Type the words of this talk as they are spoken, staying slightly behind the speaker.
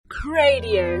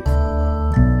Radio.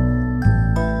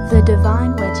 The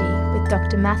Divine Wedgie with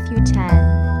Dr. Matthew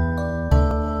Tan.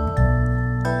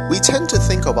 We tend to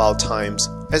think of our times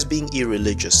as being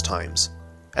irreligious times,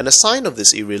 and a sign of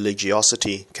this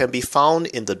irreligiosity can be found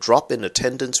in the drop in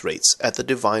attendance rates at the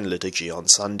Divine Liturgy on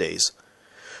Sundays.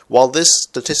 While this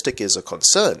statistic is a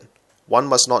concern, one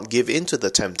must not give in to the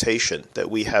temptation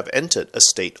that we have entered a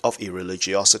state of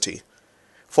irreligiosity.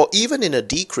 For even in a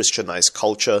de-Christianized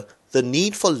culture, the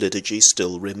need for liturgy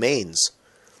still remains.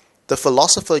 The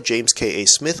philosopher James K. A.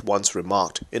 Smith once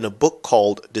remarked in a book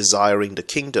called Desiring the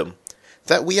Kingdom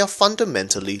that we are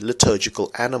fundamentally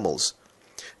liturgical animals.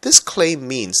 This claim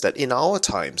means that in our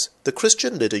times, the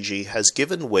Christian liturgy has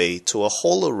given way to a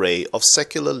whole array of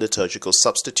secular liturgical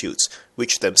substitutes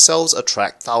which themselves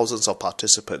attract thousands of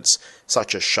participants,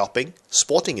 such as shopping,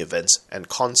 sporting events, and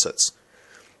concerts.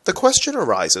 The question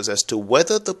arises as to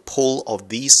whether the pull of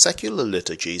these secular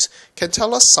liturgies can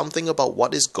tell us something about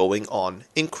what is going on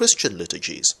in Christian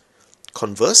liturgies.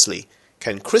 Conversely,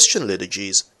 can Christian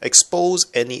liturgies expose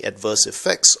any adverse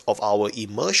effects of our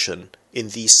immersion in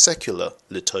these secular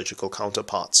liturgical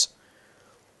counterparts?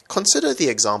 Consider the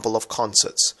example of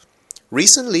concerts.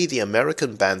 Recently, the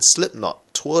American band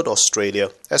Slipknot toured Australia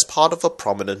as part of a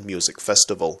prominent music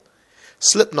festival.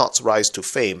 Slipknot's rise to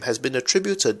fame has been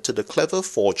attributed to the clever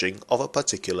forging of a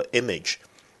particular image,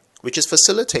 which is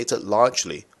facilitated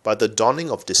largely by the donning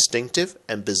of distinctive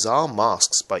and bizarre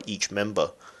masks by each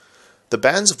member. The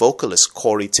band's vocalist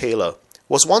Corey Taylor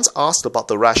was once asked about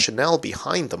the rationale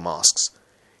behind the masks.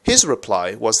 His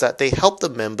reply was that they helped the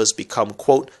members become,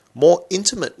 quote, more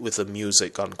intimate with the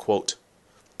music, unquote.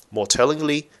 More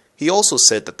tellingly, he also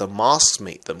said that the masks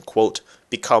made them, quote,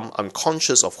 become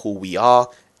unconscious of who we are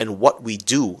and what we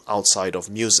do outside of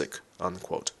music,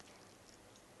 unquote.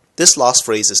 This last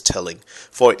phrase is telling,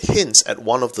 for it hints at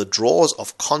one of the draws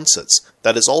of concerts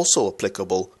that is also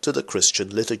applicable to the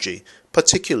Christian liturgy,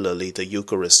 particularly the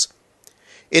Eucharist.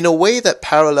 In a way that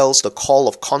parallels the call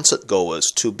of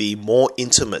concert-goers to be more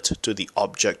intimate to the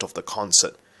object of the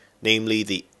concert, namely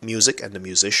the music and the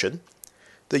musician,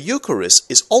 the Eucharist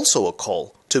is also a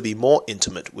call to be more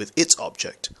intimate with its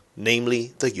object,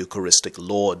 namely the Eucharistic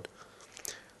Lord.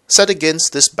 Set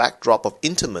against this backdrop of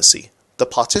intimacy, the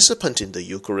participant in the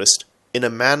Eucharist, in a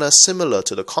manner similar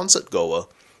to the concert-goer,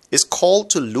 is called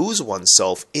to lose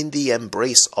oneself in the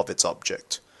embrace of its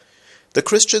object. The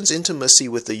Christian's intimacy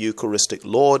with the Eucharistic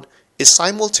Lord is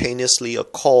simultaneously a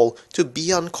call to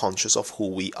be unconscious of who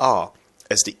we are,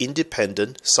 as the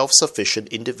independent, self-sufficient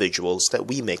individuals that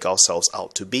we make ourselves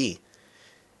out to be,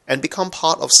 and become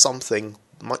part of something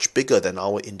much bigger than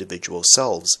our individual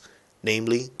selves,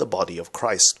 namely the body of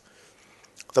Christ.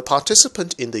 The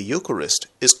participant in the Eucharist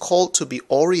is called to be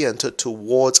oriented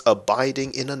towards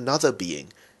abiding in another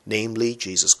being, namely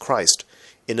Jesus Christ,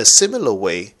 in a similar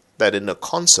way that in a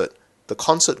concert, the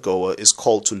concert-goer is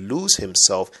called to lose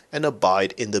himself and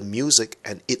abide in the music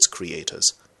and its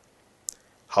creators.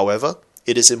 However,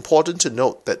 it is important to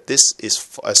note that this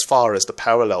is as far as the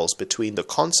parallels between the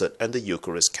concert and the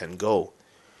Eucharist can go.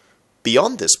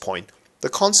 Beyond this point, the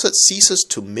concert ceases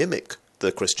to mimic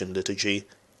the Christian liturgy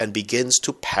and begins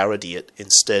to parody it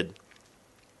instead.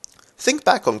 Think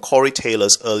back on Corey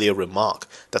Taylor's earlier remark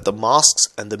that the masks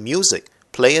and the music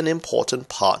play an important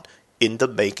part in the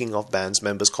making of band's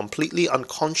members completely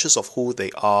unconscious of who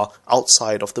they are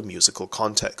outside of the musical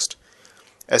context.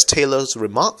 As Taylor's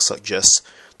remark suggests,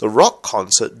 the rock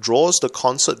concert draws the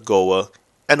concert-goer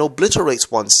and obliterates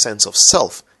one's sense of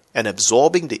self and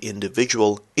absorbing the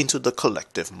individual into the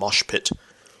collective mosh pit.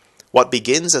 What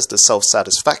begins as the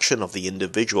self-satisfaction of the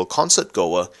individual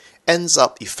concert-goer ends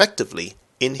up effectively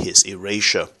in his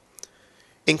erasure.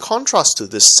 In contrast to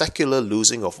this secular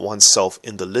losing of oneself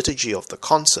in the liturgy of the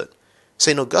concert,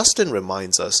 St. Augustine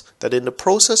reminds us that in the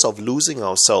process of losing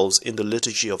ourselves in the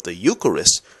liturgy of the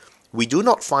Eucharist, we do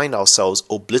not find ourselves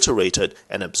obliterated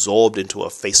and absorbed into a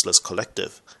faceless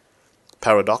collective.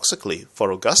 Paradoxically,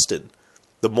 for Augustine,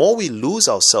 the more we lose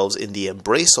ourselves in the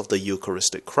embrace of the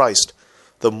Eucharistic Christ,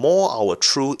 the more our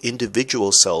true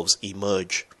individual selves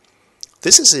emerge.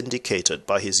 This is indicated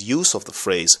by his use of the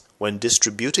phrase when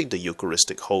distributing the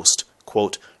Eucharistic host,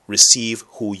 quote, receive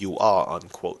who you are,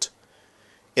 unquote.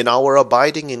 In our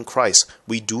abiding in Christ,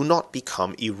 we do not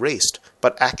become erased,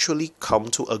 but actually come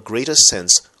to a greater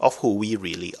sense of who we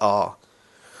really are.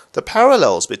 The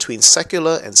parallels between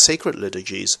secular and sacred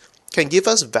liturgies can give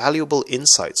us valuable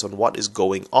insights on what is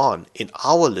going on in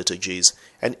our liturgies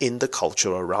and in the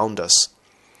culture around us.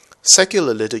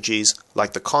 Secular liturgies,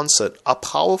 like the concert, are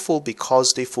powerful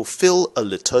because they fulfill a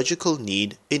liturgical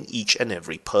need in each and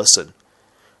every person.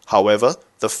 However,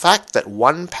 the fact that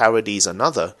one parodies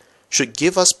another should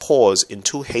give us pause in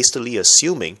too hastily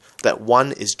assuming that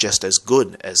one is just as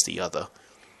good as the other.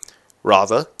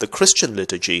 Rather, the Christian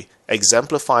liturgy,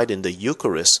 exemplified in the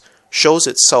Eucharist, shows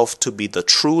itself to be the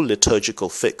true liturgical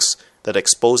fix that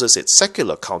exposes its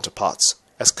secular counterparts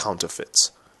as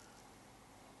counterfeits.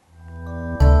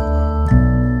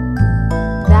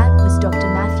 That was Dr.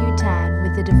 Matthew Tan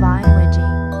with the Divine Wedgie.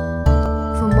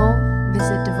 For more,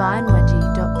 visit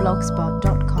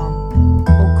divinewedgie.blogspot.com.